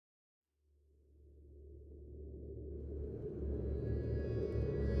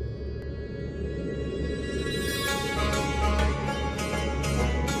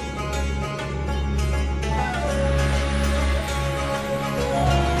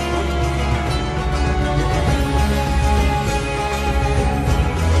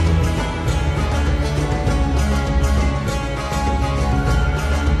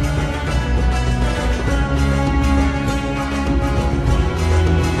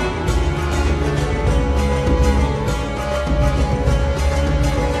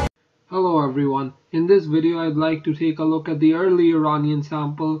In this video, I'd like to take a look at the early Iranian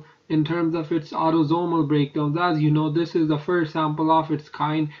sample in terms of its autosomal breakdowns. As you know, this is the first sample of its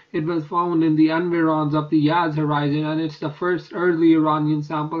kind. It was found in the environs of the Yaz horizon, and it's the first early Iranian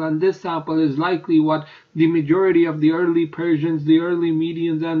sample, and this sample is likely what the majority of the early Persians, the early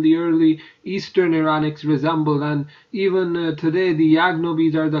Medians, and the early Eastern Iranics resemble. And even today, the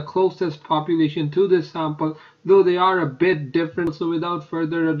Yaghnobis are the closest population to this sample, though they are a bit different. So without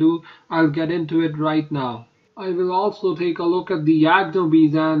further ado, I'll get into it right now. I will also take a look at the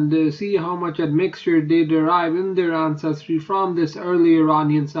Yaghnobis and see how much admixture they derive in their ancestry from this early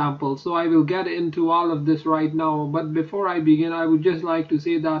Iranian sample. So I will get into all of this right now, but before I begin, I would just like to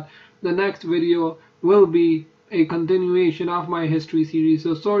say that the next video will be a continuation of my history series.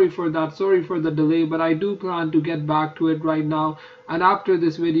 So sorry for that, sorry for the delay, but I do plan to get back to it right now. And after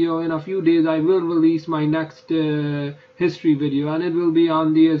this video, in a few days, I will release my next history video, and it will be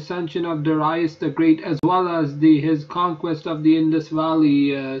on the ascension of Darius the Great, as well as his conquest of the Indus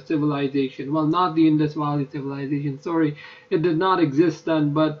Valley civilization. Well, not the Indus Valley civilization, sorry, it did not exist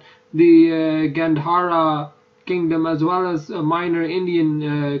then, but the Gandhara kingdom, as well as minor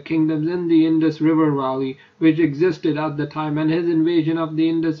Indian kingdoms in the Indus River Valley, which existed at the time. And his invasion of the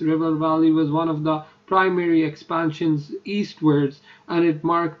Indus River Valley was one of the primary expansions eastwards, and it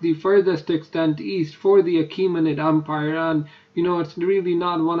marked the furthest extent east for the Achaemenid Empire. And you know, it's really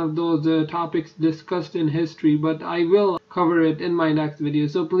not one of those topics discussed in history, but I will cover it in my next video,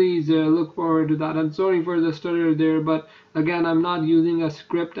 so please look forward to that. I'm sorry for the stutter there, but again, I'm not using a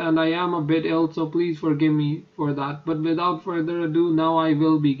script and I am a bit ill, so please forgive me for that. But without further ado, now I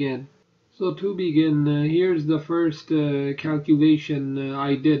will begin. So to begin, here's the first calculation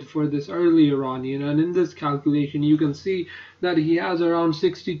I did for this early Iranian, and in this calculation you can see that he has around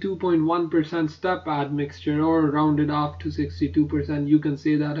 62.1% steppe admixture, or rounded off to 62%, you can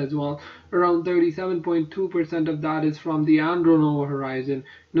say that as well. Around 37.2% of that is from the Andronovo horizon.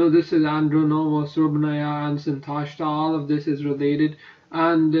 You know, this is Andronovo, Srubnaya, and Sintashta, all of this is related.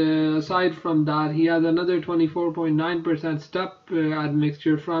 And aside from that, he has another 24.9% steppe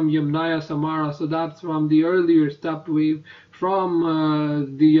admixture from Yamnaya Samara, so that's from the earlier steppe wave from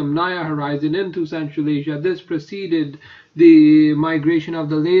the Yamnaya horizon into Central Asia. This preceded the migration of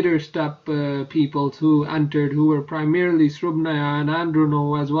the later steppe peoples who entered, who were primarily Srubnaya and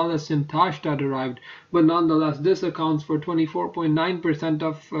Andronovo, as well as Sintashta derived. But nonetheless, this accounts for 24.9%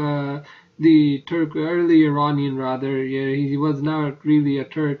 of the early Iranian rather. Yeah, he was not really a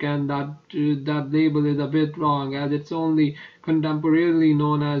Turk, and that label is a bit wrong, as it's only contemporarily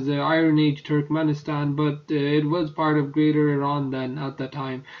known as Iron Age Turkmenistan, but it was part of Greater Iran then at the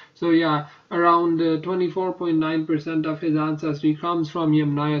time. So yeah, around 24.9% of his ancestry comes from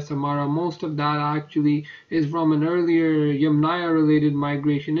Yamnaya Samara. Most of that actually is from an earlier Yamnaya related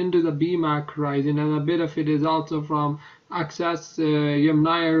migration into the BMAC horizon, and a bit of it is also from excess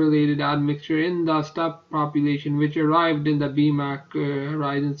Yamnaya related admixture in the steppe population, which arrived in the BMAC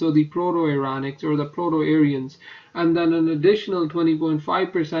horizon, so the Proto-Iranics or the Proto-Aryans. And then an additional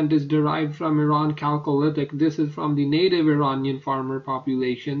 20.5% is derived from Iran Chalcolithic. This is from the native Iranian farmer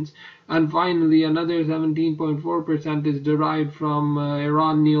populations. And finally, another 17.4% is derived from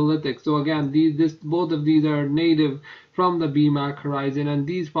Iran Neolithic. So again, both of these are native from the BMAC horizon, and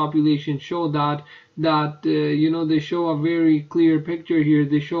these populations show that you know, they show a very clear picture here.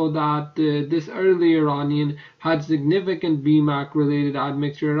 They show that this early Iranian had significant BMAC related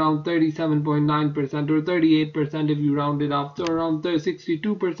admixture, around 37.9% or 38% if you round it up, so around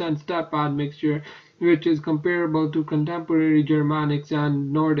 62% steppe admixture, which is comparable to contemporary Germanics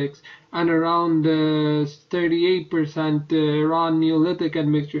and Nordics, and around 38% Iran Neolithic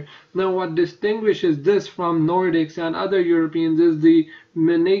admixture. Now, what distinguishes this from Nordics and other Europeans is the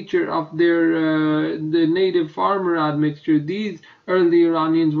nature of their the native farmer admixture. These early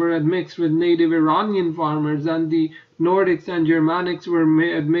Iranians were admixed with native Iranian farmers, and the Nordics and Germanics were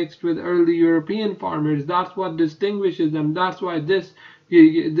admixed with early European farmers. That's what distinguishes them. That's why this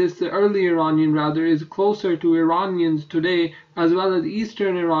early Iranian rather is closer to Iranians today, as well as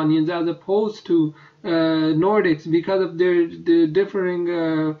Eastern Iranians, as opposed to Nordics, because of the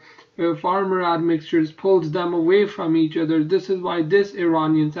differing farmer admixtures pulls them away from each other. This is why this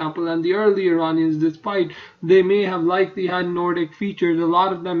Iranian sample and the early Iranians, despite they may have likely had Nordic features, a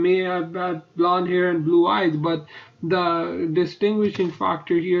lot of them may have had blonde hair and blue eyes, but the distinguishing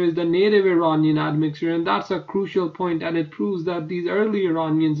factor here is the native Iranian admixture, and that's a crucial point, and it proves that these early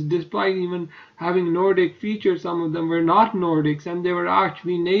Iranians, despite even having Nordic features, some of them were not Nordics, and they were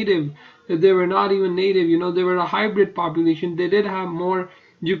actually native. They were not even native, you know, they were a hybrid population. They did have more,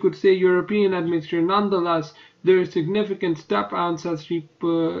 you could say, European admixture. Nonetheless, their significant steppe ancestry,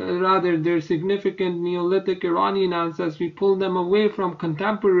 rather their significant Neolithic Iranian ancestry, pulled them away from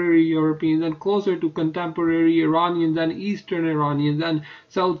contemporary Europeans and closer to contemporary Iranians and Eastern Iranians and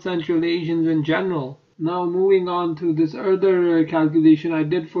South Central Asians in general. Now moving on to this other calculation I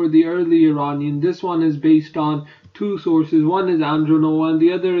did for the early Iranian. This one is based on two sources. One is Andronovo and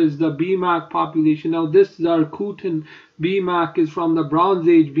the other is the BMAC population. Now this is our Kooten BMAC is from the Bronze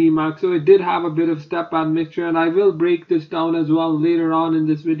Age BMAC, so it did have a bit of steppe admixture, and I will break this down as well later on in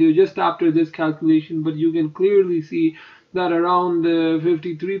this video just after this calculation, but you can clearly see that around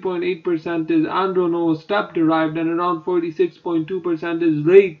 53.8% is Andronovo steppe derived and around 46.2% is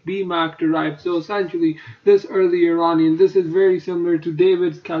late BMAC derived. So essentially this early Iranian, this is very similar to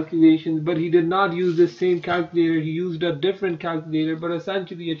David's calculations, but he did not use the same calculator, he used a different calculator, but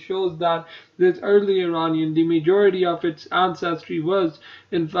essentially it shows that this early Iranian, the majority of its ancestry was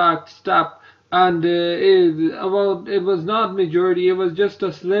in fact steppe. And it was not majority, it was just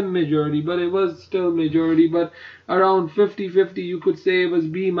a slim majority, but it was still majority. But around 50-50 you could say it was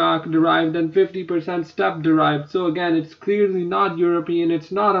BMAC derived and 50% steppe derived. So again, it's clearly not European,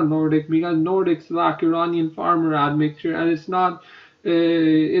 it's not a Nordic, because Nordics lack Iranian farmer admixture, and it's not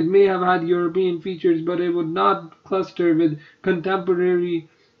it may have had European features, but it would not cluster with contemporary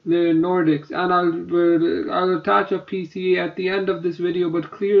the Nordics. And I'll attach a PCA at the end of this video,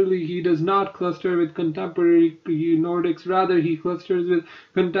 but clearly he does not cluster with contemporary Nordics, rather he clusters with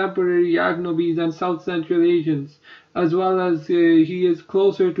contemporary Yaghnobis and South Central Asians, as well as he is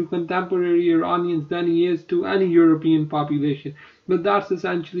closer to contemporary Iranians than he is to any European population. But that's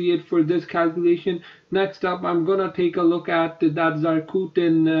essentially it for this calculation. Next up, I'm gonna take a look at that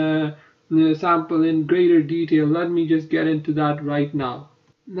Kooten sample in greater detail. Let me just get into that right now.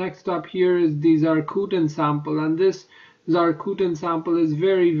 Next up here is the Kooten sample, and this Kooten sample is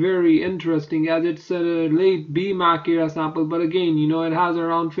very, very interesting as it's a late BMAC era sample, but again, you know, it has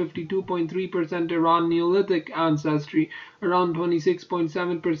around 52.3% Iran Neolithic ancestry, around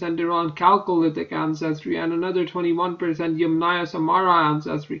 26.7% Iran Chalcolithic ancestry, and another 21% Yamnaya Samara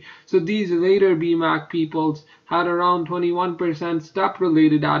ancestry. So these later BMAC peoples had around 21%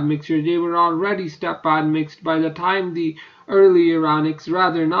 steppe-related admixture. They were already steppe admixed by the time the early Iranics,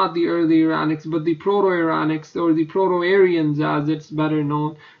 rather not the early Iranics, but the Proto-Iranics, or the Proto-Aryans as it's better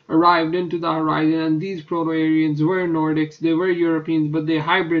known, arrived into the horizon, and these Proto-Aryans were Nordics, they were Europeans, but they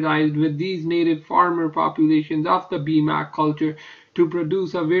hybridized with these native farmer populations of the BMAC culture to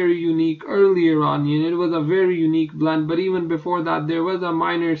produce a very unique early Iranian. It was a very unique blend, but even before that there was a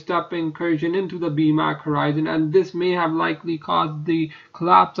minor steppe incursion into the BMAC horizon, and this may have likely caused the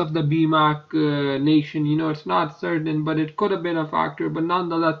collapse of the BMAC nation. You know, it's not certain, but it could have been a factor. But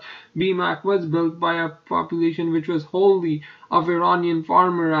nonetheless, BMAC was built by a population which was wholly of Iranian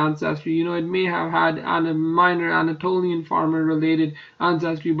farmer ancestry. You know, it may have had a minor Anatolian farmer related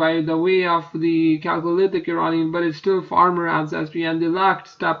ancestry by the way of the Chalcolithic Iranian, but it's still farmer ancestry, and they lacked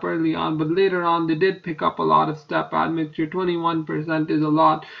steppe early on, but later on they did pick up a lot of steppe admixture. 21% is a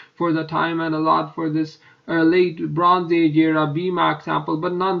lot for the time and a lot for this late Bronze Age era BMAC sample,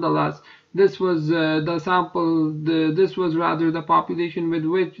 but nonetheless this was this was rather the population with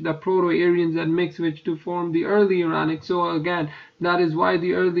which the Proto-Aryans had mixed with to form the early Iranic. So again, that is why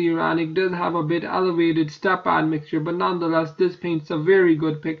the early Iranic does have a bit elevated steppe admixture, but nonetheless this paints a very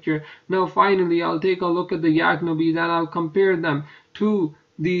good picture. Now finally, I'll take a look at the Yaghnobis and I'll compare them to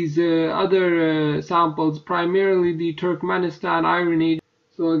these other samples, primarily the Turkmenistan Iron Age.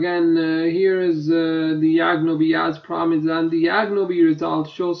 So again, here is the Yaghnobi as promised, and the Yaghnobi results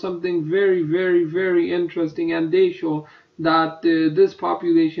show something very, very, very interesting, and they show that this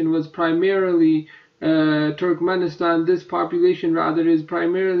population was primarily Turkmenistan. This population rather is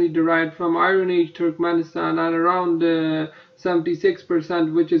primarily derived from Iron Age Turkmenistan at around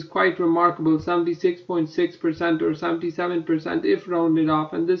 76%, which is quite remarkable, 76.6% or 77% if rounded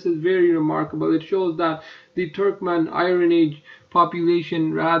off, and this is very remarkable. It shows that the Turkmen Iron Age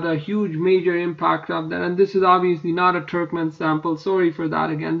population had a huge major impact of that, and this is obviously not a Turkmen sample, sorry for that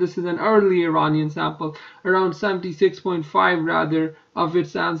again. This is an early Iranian sample. Around 76.5 rather of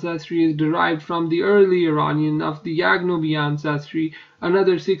its ancestry is derived from the early Iranian of the Yaghnobi ancestry.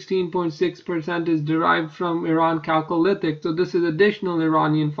 Another 16.6% is derived from Iran Chalcolithic. So this is additional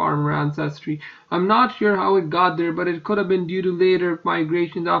Iranian farmer ancestry. I'm not sure how it got there, but it could have been due to later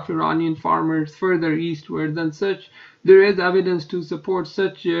migrations of Iranian farmers further eastwards, and such there is evidence to support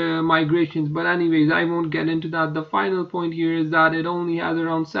such migrations. But anyways, I won't get into that. The final point here is that it only has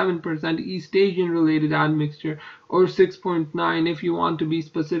around 7% East Asian related admixture, or 6.9 if you want to be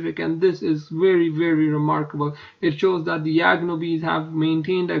specific, and this is very, very remarkable. It shows that the Yaghnobis have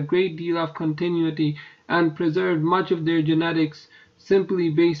maintained a great deal of continuity and preserved much of their genetics simply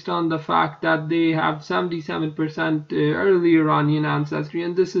based on the fact that they have 77% early Iranian ancestry,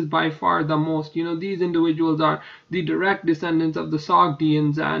 and this is by far the most. These individuals are the direct descendants of the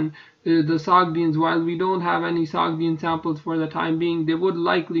Sogdians, and the Sogdians, while we don't have any Sogdian samples for the time being, they would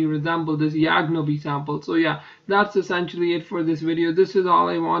likely resemble this Yaghnobis sample. So yeah, that's essentially it for this video. This is all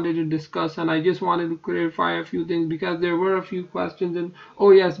I wanted to discuss, and I just wanted to clarify a few things because there were a few questions. And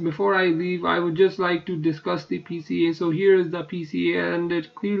oh yes, before I leave, I would just like to discuss the PCA. So here is the PCA, and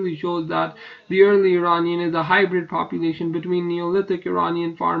it clearly shows that the early Iranian is a hybrid population between Neolithic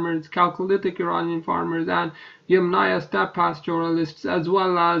Iranian farmers, Chalcolithic Iranian farmers, and Yamnaya steppe pastoralists, as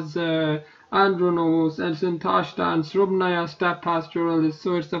well as Andronovos and Sintashta and Srubnaya steppe pastoralists.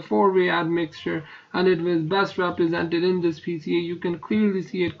 So it's a four-way admixture, and it was best represented in this PCA. You can clearly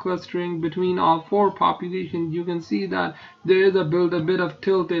see it clustering between all four populations. You can see that there is a bit of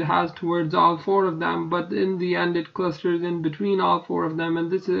tilt it has towards all four of them, but in the end it clusters in between all four of them, and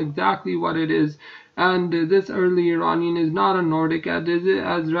this is exactly what it is. And this early Iranian is not a Nordic, as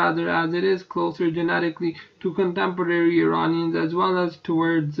it is closer genetically to contemporary Iranians as well as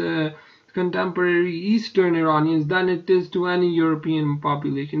towards contemporary Eastern Iranians than it is to any European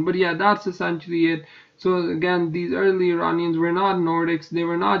population. But yeah, that's essentially it. So again, these early Iranians were not Nordics, they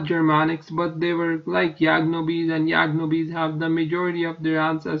were not Germanics, but they were like Yaghnobis, and Yaghnobis have the majority of their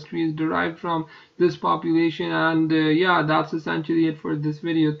ancestry is derived from this population. And yeah, that's essentially it for this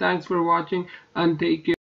video. Thanks for watching, and take care.